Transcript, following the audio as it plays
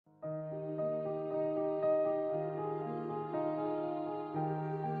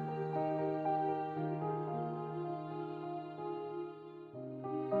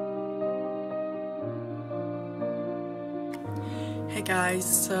Hey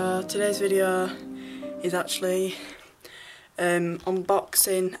guys, so today's video is actually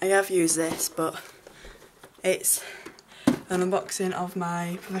unboxing. I have used this, but it's an unboxing of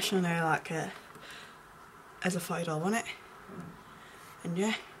my professional nail art kit as a $40 one it. And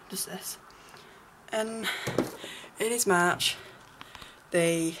yeah, just this. And it is March,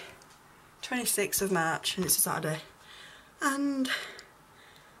 the 26th of March, and it's a Saturday. And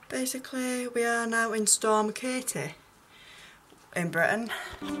basically we are now in Storm Katie in Britain,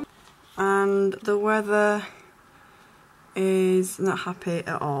 and the weather is not happy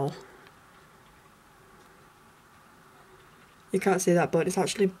at all. You can't see that, but it's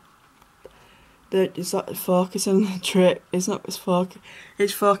actually it's not focusing on the trip. It's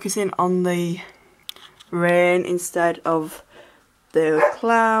focusing on the rain instead of the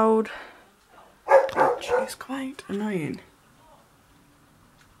cloud, which is quite annoying.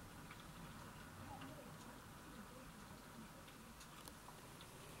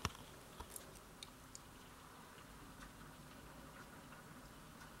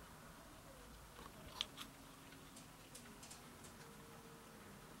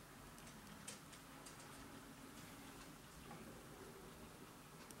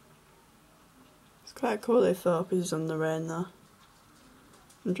 It's quite cool they focus on the rain though,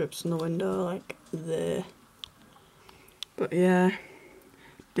 and drips in the window like there. But yeah,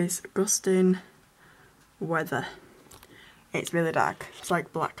 disgusting weather. It's really dark, it's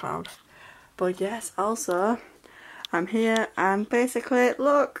like black cloud. But yes, also I'm here and basically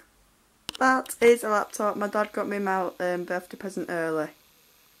look, that is a laptop. My dad got me my birthday present early.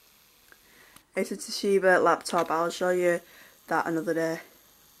 It's a Toshiba laptop. I'll show you that another day.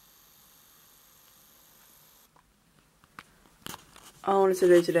 All I wanted to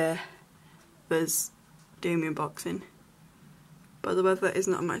do today was do my unboxing, but the weather is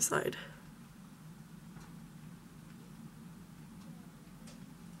not on my side.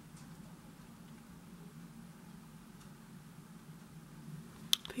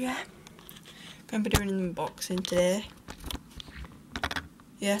 But yeah, I'm going to be doing an unboxing today.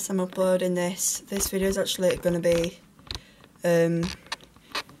 Yes, I'm uploading this. This video is actually going to be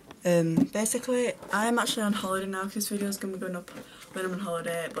basically, I'm actually on holiday now because this video is going to be going up when I'm on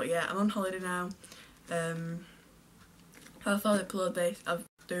holiday. But yeah, I'm on holiday now. I thought I'd upload this, I'll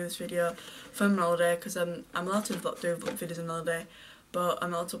do this video from my holiday because I'm allowed to do videos on holiday, but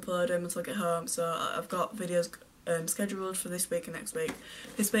I'm not allowed to upload them until I get home. So I've got videos scheduled for this week and next week.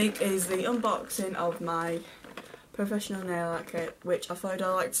 This week is the unboxing of my professional nail art kit, which I thought I'd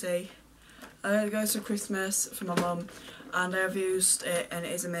like to see. It goes for Christmas for my mum, and I've used it and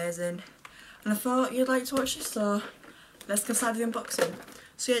it is amazing. And I thought you'd like to watch this, so let's get started the unboxing.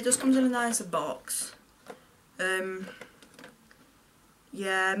 So yeah, it just comes in a nice box.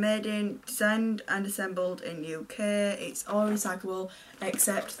 Yeah, designed and assembled in UK. It's all recyclable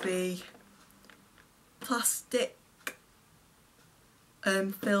except the plastic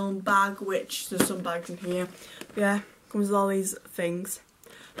film bag, which there's some bags in here. But yeah, comes with all these things.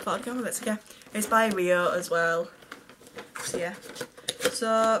 Thought I'd go with it. So yeah, it's by Rio as well. So yeah.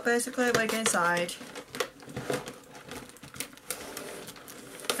 So basically when I get inside,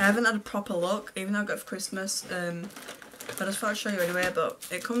 I haven't had a proper look, even though I got it for Christmas. I just thought I'd show you anyway, but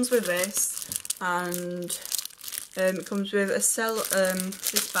it comes with this, and it comes with a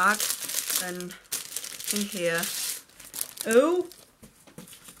this bag, and in here,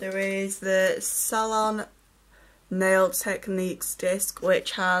 there is the Salon Nail Techniques disc,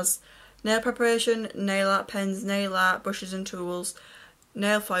 which has nail preparation, nail art pens, nail art brushes and tools,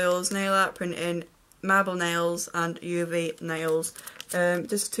 nail files, nail art printing, marble nails and UV nails.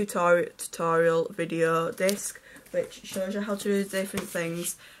 This is a tutorial video disc which shows you how to do different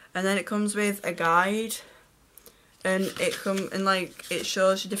things, and then it comes with a guide, and it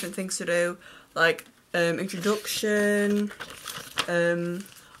shows you different things to do, like introduction,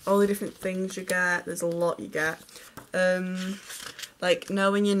 all the different things you get. There's a lot you get, like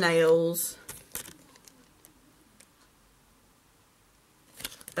knowing your nails,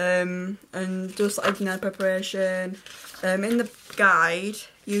 and just like nail preparation. In the guide,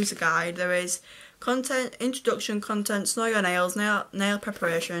 user guide, there is content, introduction, contents, know your nails, nail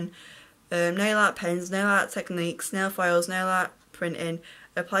preparation, nail art pens, nail art techniques, nail files, nail art printing,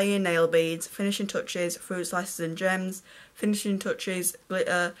 applying nail beads, finishing touches, fruit slices and gems, finishing touches,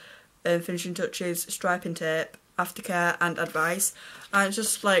 glitter, finishing touches, striping tape, aftercare and advice. And it's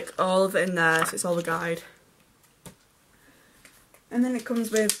just like all of it in there, so it's all the guide. And then it comes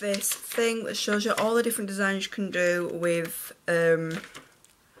with this thing that shows you all the different designs you can do with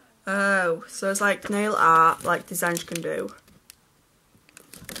so it's like nail art, like designs you can do.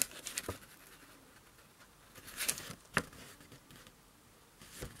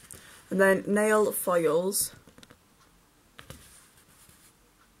 And then nail foils.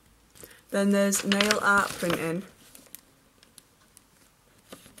 Then there's nail art printing.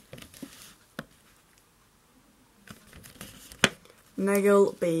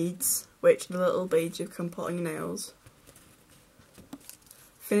 Nail beads, which are the little beads you can put on your nails.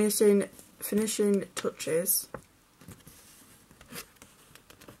 Finishing touches.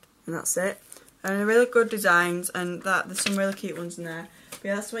 And that's it. And they're really good designs, and there's some really cute ones in there. But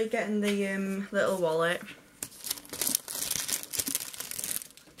yeah, that's why you get in the little wallet.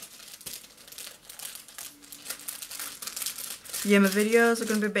 Yeah, my videos are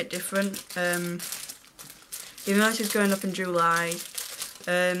going to be a bit different. Even though this is going up in July,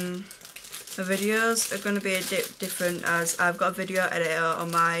 my videos are going to be a bit different, as I've got a video editor on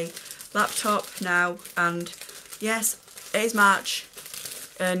my laptop now, and yes, it is March,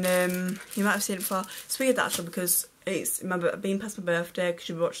 and you might have seen it before. It's weird actually, because it's been past my birthday, because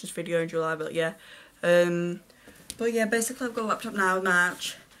you've watched this video in July, but yeah. But yeah, basically I've got a laptop now in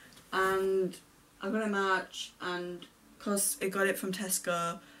March, and I've got it in March, and because I got it from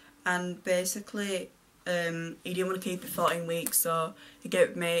Tesco, and basically he didn't want to keep it 14 weeks, so he gave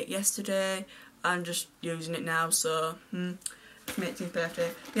it me yesterday. I'm just using it now, so my 18th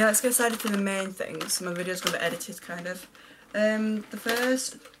birthday. Yeah, let's get started to the main things. My video's going to be edited, kind of. The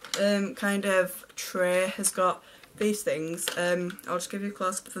first kind of tray has got these things. I'll just give you a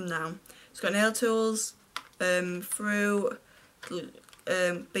close-up of them now. It's got nail tools, fruit,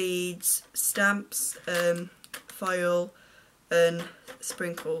 beads, stamps, foil, and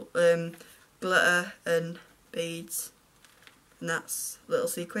sprinkle, glitter and beads, and that's little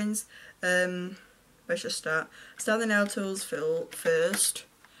sequins. Let's just start the nail tools first.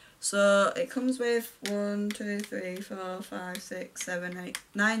 So it comes with 1, 2, 3, 4, 5, 6, 7, 8,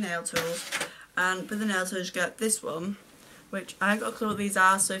 9 nail tools, and with the nail tools you get this one, which I ain't got a clue what these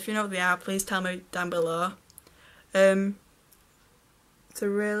are, so if you know what they are, please tell me down below. This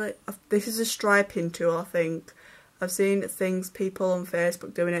is a striping tool, I think. I've seen people on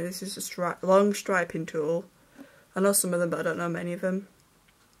Facebook doing it. This is a long striping tool. I know some of them, but I don't know many of them.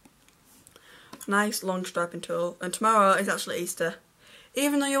 Nice long striping tool. And tomorrow is actually Easter.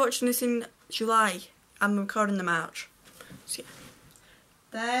 Even though you're watching this in July, I'm recording in March. So yeah.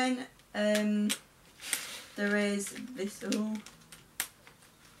 Then there is this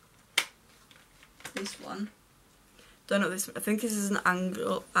one. Don't know this. I think this is an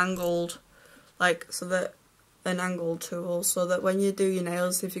angled, an angled tool, so that when you do your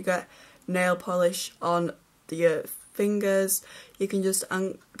nails, if you get nail polish on your fingers, you can just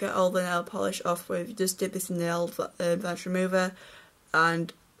get all the nail polish off with. You just dip this in nail varnish remover,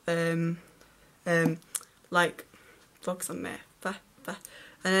 and focus on me, and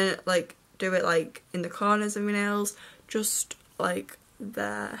then do it in the corners of your nails, just like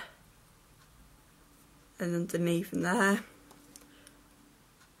there, and underneath in there.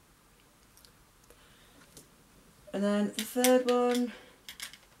 And then the third one,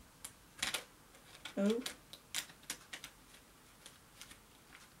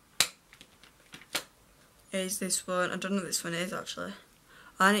 is this one. I don't know what this one is actually.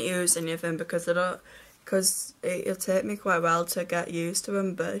 I didn't use any of them because it'll take me quite a while to get used to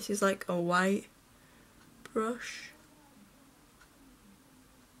them, but this is like a white brush.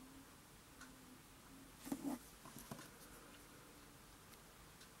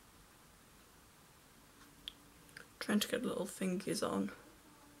 Trying to get little thingies on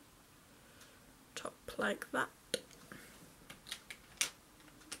top like that.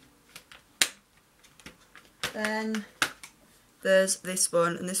 Then there's this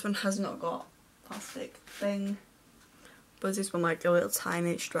one, and this one has not got plastic thing, but this one like a little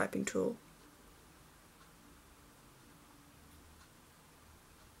tiny striping tool.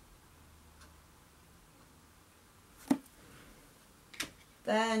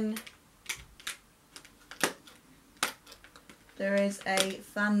 Then there is a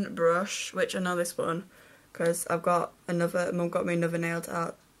fan brush, which I know this one because I've got Mum got me another nail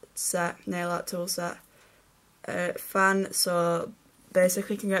art tool set. Fan, so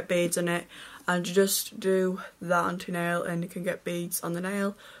basically you can get beads on it, and you just do that onto your nail and you can get beads on the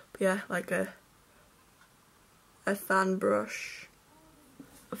nail. But yeah, like a fan brush,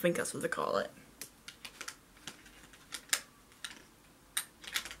 I think that's what they call it.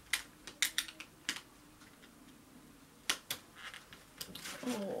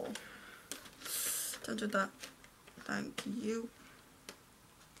 Oh, don't do that, thank you.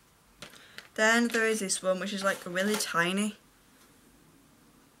 Then there is this one, which is like really tiny.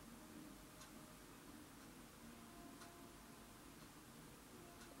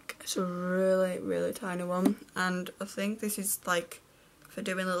 It's a really, really tiny one, and I think this is like for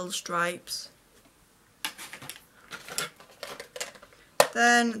doing little stripes.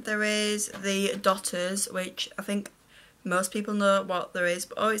 Then there is the dotters, which I think most people know what there is,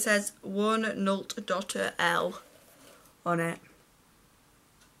 but oh, it says 1 nut dotter L on it.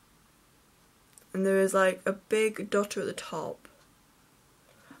 And there is like a big dotter at the top,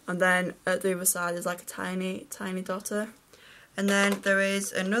 and then at the other side there's like a tiny dotter. And then there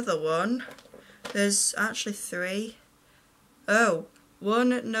is another one. There's actually 3. Oh,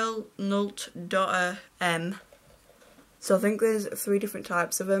 1 nut dotter M. So I think there's 3 different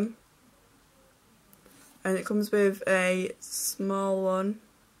types of them. And it comes with a small one,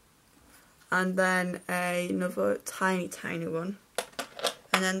 and then another tiny one.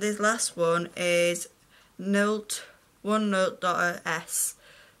 And then this last one is 1 nut dotter S.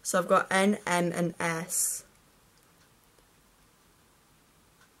 So I've got N, M and S.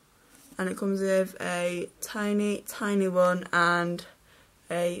 And it comes with a tiny one and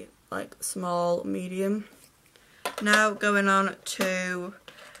a like small medium. Now going on to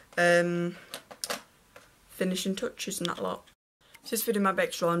finishing touches and that lot. So this video might be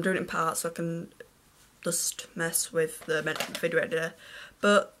extra, I'm doing it in parts so I can just mess with the video editor.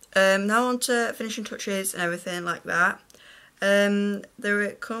 But now on to finishing touches and everything like that. There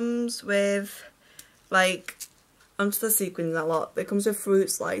it comes with like, onto the sequins and that lot, it comes with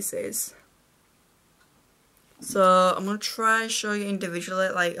fruit slices. So I'm going to try and show you individually,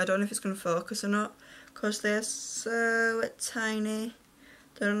 like I don't know if it's going to focus or not, because they're so tiny.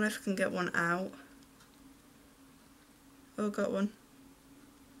 Don't know if I can get one out. Oh, got one.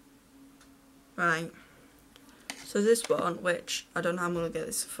 Right. So this one, which I don't know how I'm going to get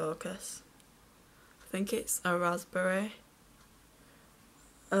this to focus. I think it's a raspberry.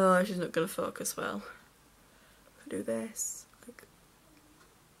 Oh, she's not going to focus well. I do this. Like,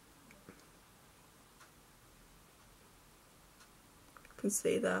 you can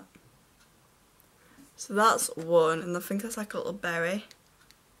see that. So that's one, and I think that's like a little berry.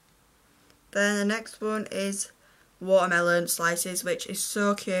 Then the next one is watermelon slices, which is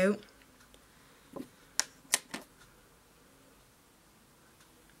so cute.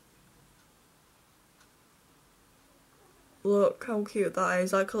 Look how cute that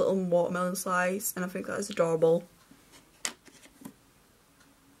is, like a little watermelon slice, and I think that is adorable.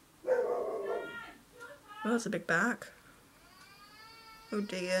 Oh, that's a big back. Oh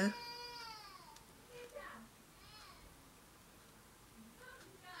dear.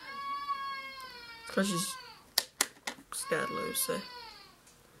 Because she's scared Lucy.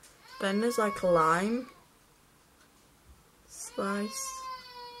 Then there's like a lime slice.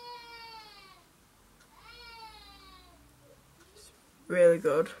 It's really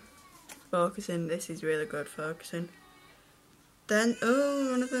good. Focusing, this is really good focusing. Then,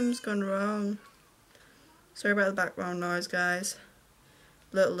 oh, one of them's gone wrong. Sorry about the background noise, guys.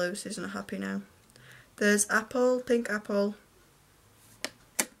 Little Lucy's not happy now. There's apple, pink apple.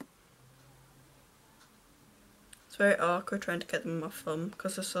 It's very awkward trying to get them on my thumb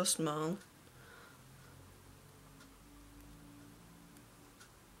because they're so small.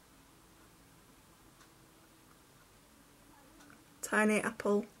 Tiny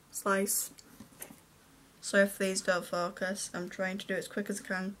apple slice. So if these don't focus, I'm trying to do it as quick as I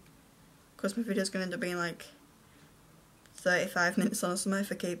can because my video's going to end up being like 35 minutes on something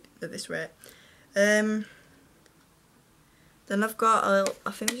if I keep at this rate. Then I've got a little,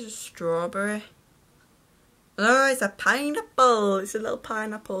 I think it's a strawberry. Oh, it's a pineapple. It's a little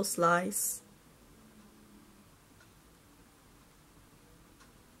pineapple slice.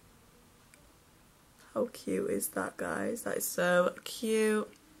 How cute is that, guys? That is so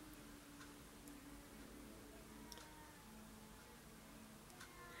cute.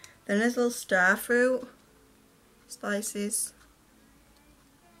 Then there's little star fruit slices.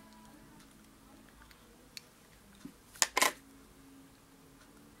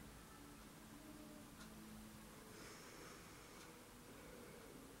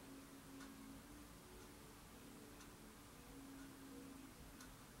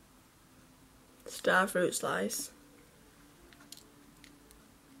 Star fruit slice.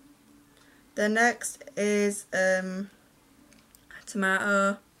 The next is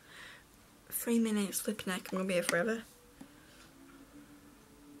tomato. 3 minutes, flipping heck, I'm gonna be here forever.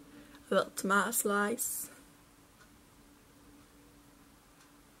 A little tomato slice.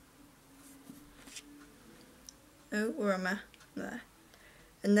 Oh, where am I? There.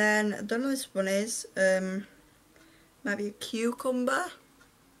 And then I don't know what this one is. Might be a cucumber.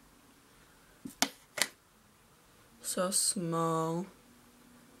 So small.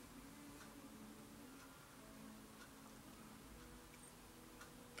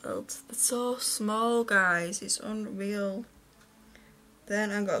 Oh, it's so small, guys. It's unreal. Then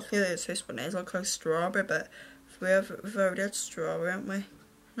I've got a clue that this one is like a strawberry, but we've already had strawberry, haven't we?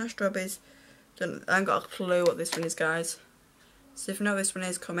 No strawberries. I haven't got a clue what this one is, guys. So if you know what this one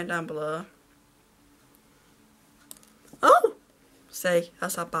is, comment down below. Oh! See,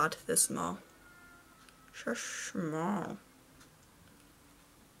 that's how bad they're small. So small.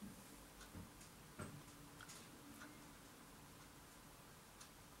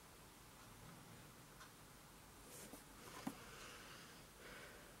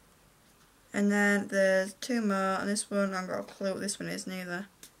 And then there's two more, and this one, I haven't got a clue what this one is neither.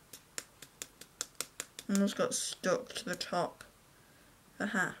 And it's got stuck to the top.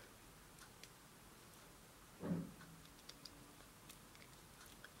 Aha.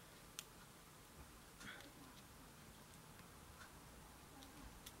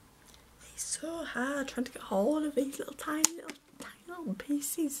 It's so hard trying to get hold of these tiny little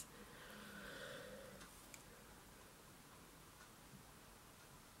pieces.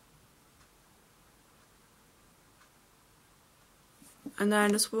 And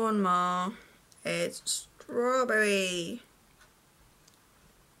then just one more. It's strawberry.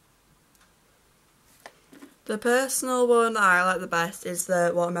 The personal one that I like the best is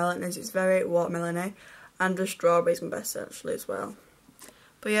the watermelon, as it's very watermelony, and the strawberry is my best actually as well.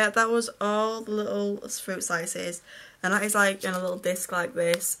 But yeah, that was all the little fruit slices, and that is like in a little disc like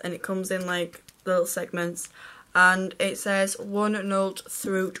this, and it comes in like little segments, and it says 1 note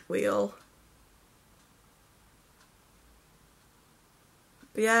fruit wheel.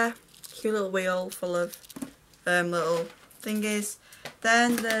 But yeah, cute little wheel full of little thingies.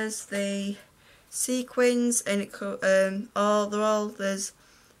 Then there's the sequins, and there's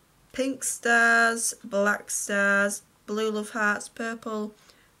pink stars, black stars, blue love hearts, purple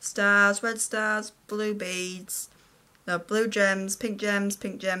stars, red stars, blue beads, no, blue gems, pink gems,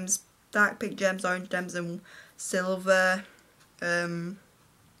 dark pink gems, orange gems, and silver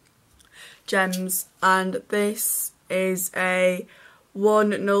gems. And this is a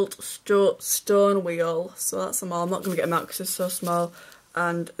 1 note stone wheel, so that's them all. I'm not going to get them out because they're so small,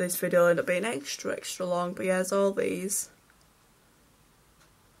 and this video will end up being extra long. But yeah, there's all these.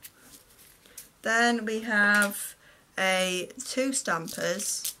 Then we have 2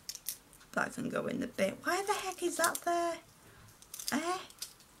 stampers that can go in the bin. Why the heck is that there?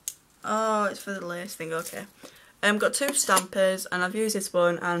 Oh, it's for the lace thing. Okay. Got 2 stampers, and I've used this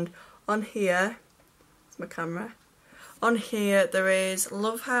one, and on here, it's my camera. On here there is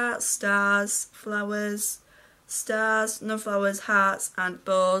love hearts, stars, flowers, stars, no flowers, hearts and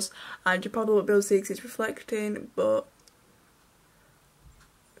bows, and you probably won't be able to see because it's reflecting, but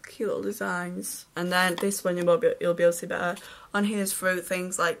cute little designs. And then this one you'll be able to see better. On here there's fruit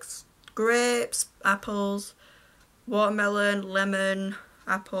things like grapes, apples, watermelon, lemon,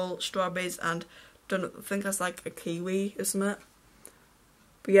 apple, strawberries, and I think that's like a kiwi or something.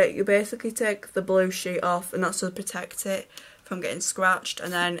 But yeah, you basically take the blue sheet off, and that's to protect it from getting scratched,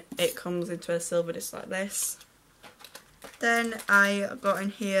 and then it comes into a silver disc like this. Then I got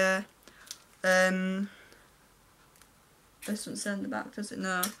in here, this one's in the back, does it?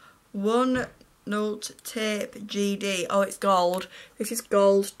 No. 1 note tape GD. Oh, it's gold. This is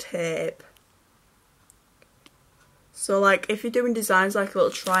gold tape. So like if you're doing designs like a little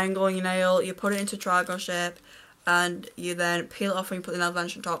triangle on your nail, you put it into triangle shape, and you then peel it off and you put the nail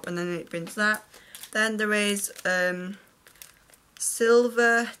varnish on top, and then it prints that. Then there is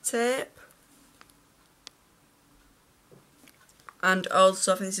silver tape, and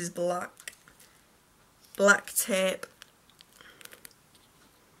also I think this is black tape.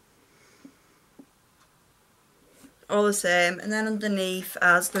 All the same. And then underneath,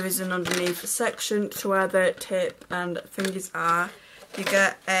 as there is an underneath section to where the tape and fingers are, you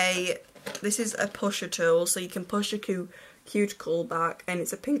get this is a pusher tool, so you can push your cuticle back, and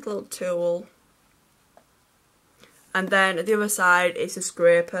it's a pink little tool. And then at the other side is a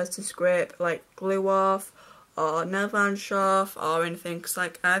scraper to scrape like glue off or nail varnish off or anything, because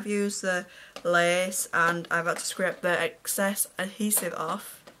like I've used the lace and I've had to scrape the excess adhesive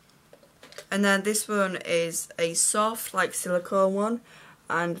off. And then this one is a soft like silicone one,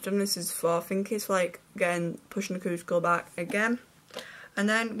 and I've done this is for, I think it's like again pushing the cuticle back again. And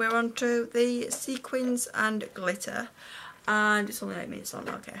then we're on to the sequins and glitter, and it's only 8 minutes on.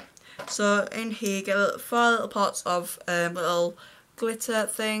 Okay, so in here you get 4 little pots of little glitter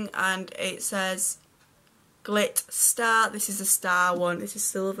thing, and it says Glit Star. This is a star one. This is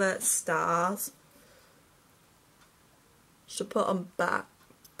silver stars. So put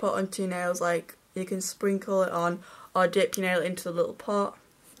onto your nails, like you can sprinkle it on or dip your nail into the little pot.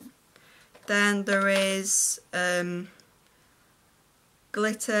 Then there is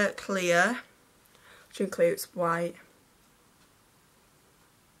glitter clear, which includes white.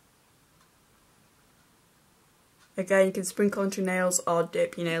 Again, you can sprinkle onto your nails or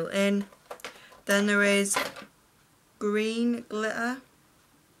dip your nail in. Then there is green glitter.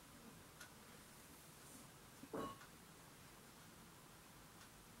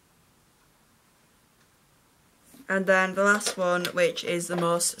 And then the last one, which is the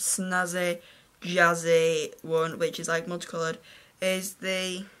most snazzy, jazzy one, which is like multicoloured, is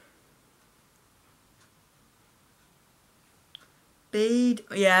the bead.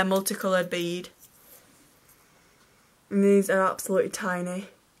 Yeah, multicoloured bead. And these are absolutely tiny.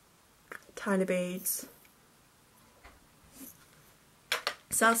 Tiny beads.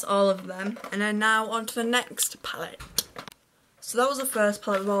 So that's all of them. And then now on to the next palette. So that was the first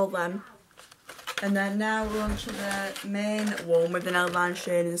palette of all of them. And then now we're on to the main one with the nail varnish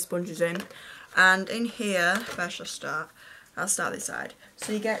shade and the sponges in. And in here, where shall I start? I'll start this side.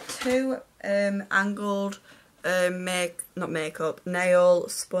 So you get two angled nail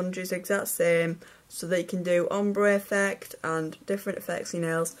sponges, exact same, so that you can do ombre effect and different effects in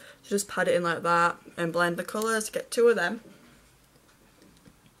your nails. So just pad it in like that and blend the colours, get two of them.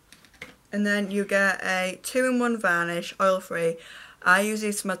 And then you get a 2-in-1 varnish, oil free. I use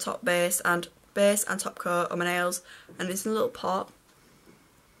this for my top base and top coat on my nails, and it's in a little pot.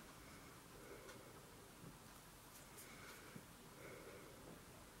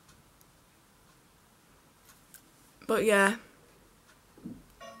 But yeah,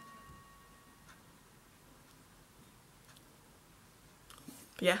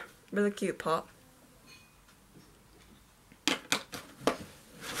 really cute pot.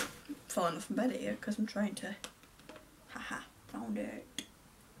 Falling off my bed here because I'm trying to, found it.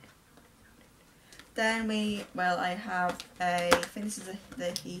 Then I have I think this is the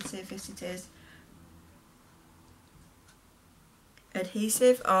adhesive, yes it is.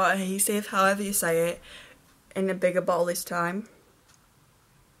 Adhesive, however you say it, in a bigger bottle this time.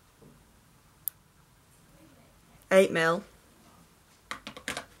 8ml.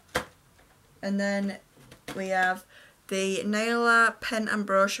 And then we have the nail art pen and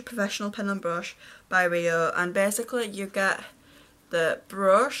brush, professional pen and brush by Rio, and basically you get the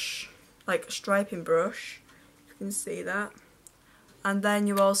brush, like a striping brush, you can see that, and then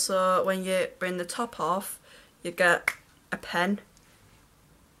you also, when you bring the top off, you get a pen,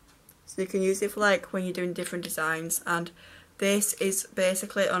 so you can use it for like when you're doing different designs. And this is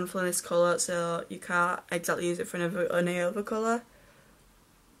basically on for this colour, so you can't exactly use it for any other colour.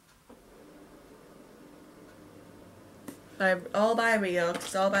 All by Rio, because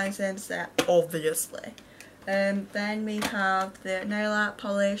it's all by the same set, obviously. Then we have the nail art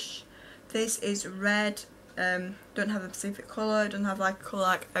polish. This is red, don't have a specific colour, don't have like a colour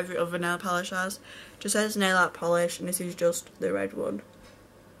like every other nail polish has. Just says nail art polish, and this is just the red one.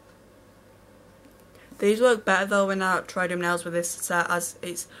 These work better though when I try doing nails with this set, as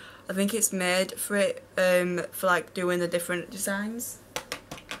I think it's made for it, for like doing the different designs.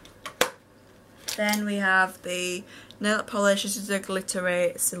 Then we have the nail art polish. This is a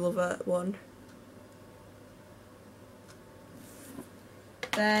glittery silver one.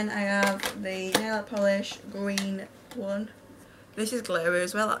 Then I have the nail art polish green one. This is glittery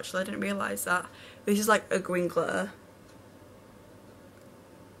as well actually, I didn't realise that. This is like a green glitter.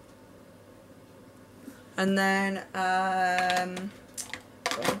 And then, going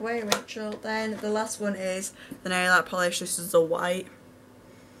away Rachel. Then the last one is the nail art polish. This is the white.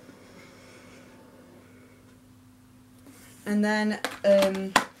 And then,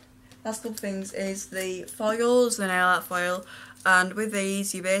 last couple things is the foils, the nail art foil. And with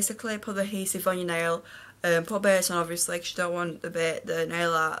these, you basically put the adhesive on your nail, put a base on obviously, because you don't want the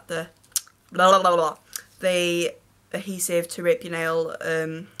nail art, the adhesive to rip your nail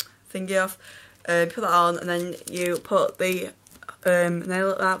thingy off. Put that on, and then you put the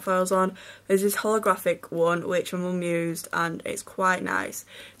nail art foils on. There's this holographic one which my mum used, and it's quite nice.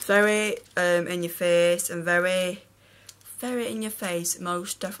 It's very in your face, and very in your face,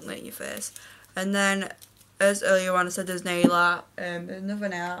 most definitely in your face. And then, as earlier on I said, there's nail art, another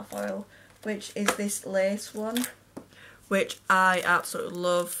nail art foil, which is this lace one, which I absolutely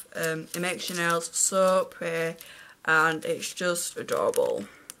love. It makes your nails so pretty, and it's just adorable.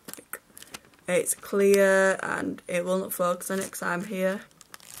 It's clear, and it will not focus on it because I'm here,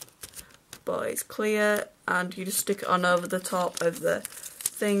 but it's clear, and you just stick it on over the top of the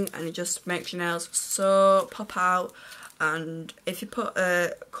thing, and it just makes your nails so pop out. And if you put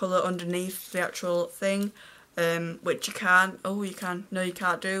a colour underneath the actual thing, which you can, no you can't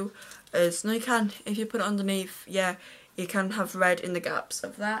do, no you can, if you put it underneath, yeah, you can have red in the gaps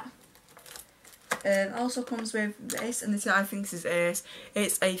of that. Also comes with this, and this I think this is ace.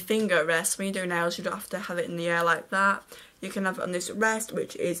 It's a finger rest. When you do nails, you don't have to have it in the air like that. You can have it on this rest,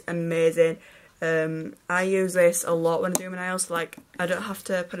 which is amazing. I use this a lot when I do my nails, like I don't have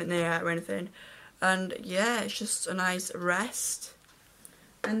to put it in the air or anything. And yeah, it's just a nice rest.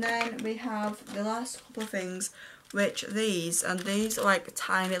 And then we have the last couple of things, which these are like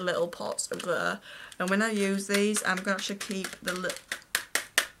tiny little pots of glitter. And when I use these, I'm gonna actually keep the little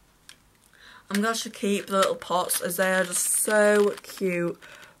pots, as they are just so cute.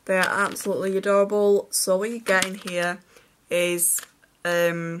 They are absolutely adorable. So what you get in here is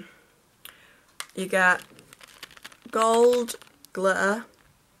you get gold glitter,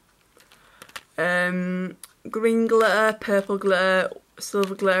 green glitter, purple glitter,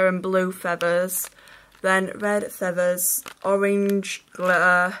 silver glitter and blue feathers, then red feathers, orange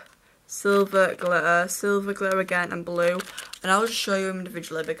glitter, silver glitter again and blue. And I'll just show you them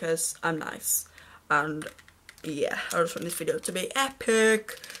individually because I'm nice. And yeah, I just want this video to be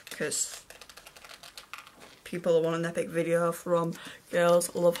epic because people want an epic video from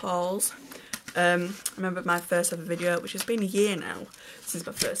Girlslovehauls. I remember my first ever video, which has been a year now since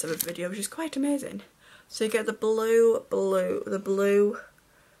my first ever video, which is quite amazing. So you get the blue,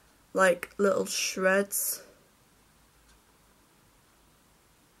 like little shreds.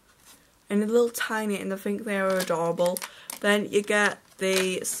 And they're little tiny, and I think they are adorable. Then you get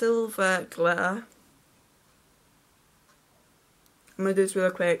the silver glitter. I'm going to do this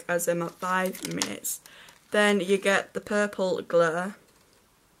real quick as I'm at 5 minutes. Then you get the purple glitter.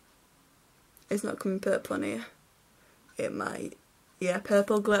 It's not coming purple on here. It might. Yeah,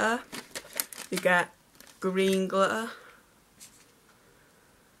 purple glitter. You get green glitter.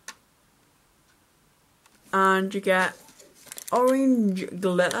 And you get orange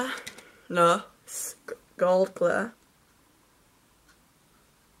glitter. No, it's gold glitter.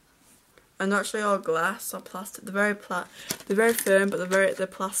 And they're actually all glass or plastic. They're very firm, but they're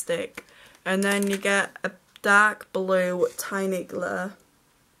plastic. And then you get a dark blue tiny glitter.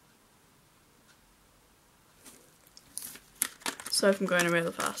 So if I'm going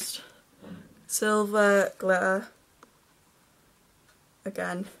really fast. Silver glitter.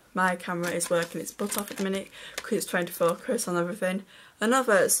 Again, my camera is working its butt off at the minute because it's trying to focus on everything.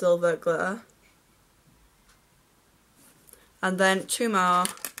 Another silver glitter. And then two more,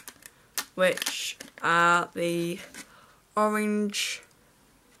 which are the orange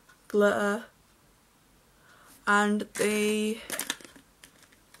glitter and the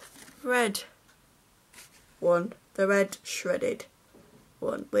red one, the red shredded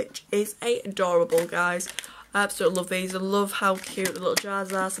one, which is adorable, guys. I absolutely love these. I love how cute the little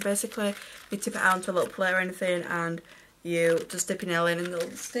jars are. So basically you tip it out into a little plate or anything and you just dip your nail in and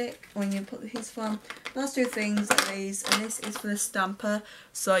it'll stick when you put these on. Last two things are these, and this is for the stamper.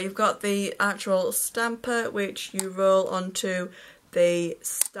 So you've got the actual stamper, which you roll onto the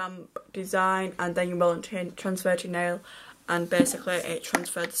stamp design, and then you roll it to transfer to your nail, and basically it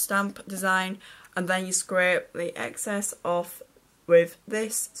transfers the stamp design, and then you scrape the excess off with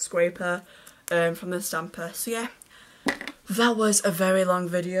this scraper from the stamper. So yeah, that was a very long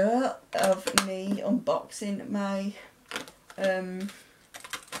video of me unboxing my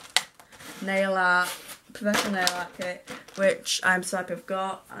nail art, professional nail art kit, which I'm so happy I've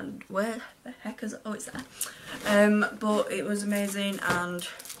got. And where the heck is it? Oh, it's there. But it was amazing, and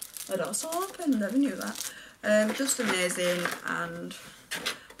it also opened, never knew that. Just amazing, and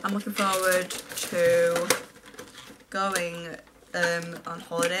I'm looking forward to going on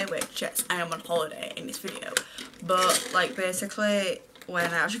holiday, which yes, I am on holiday in this video, but like basically when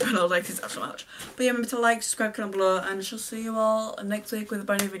I actually go on holiday, because it's actually much. But yeah, remember to like, subscribe, comment below, and I shall see you all next week with a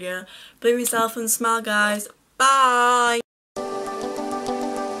brand new video. Believe in yourself and smile, guys. Bye!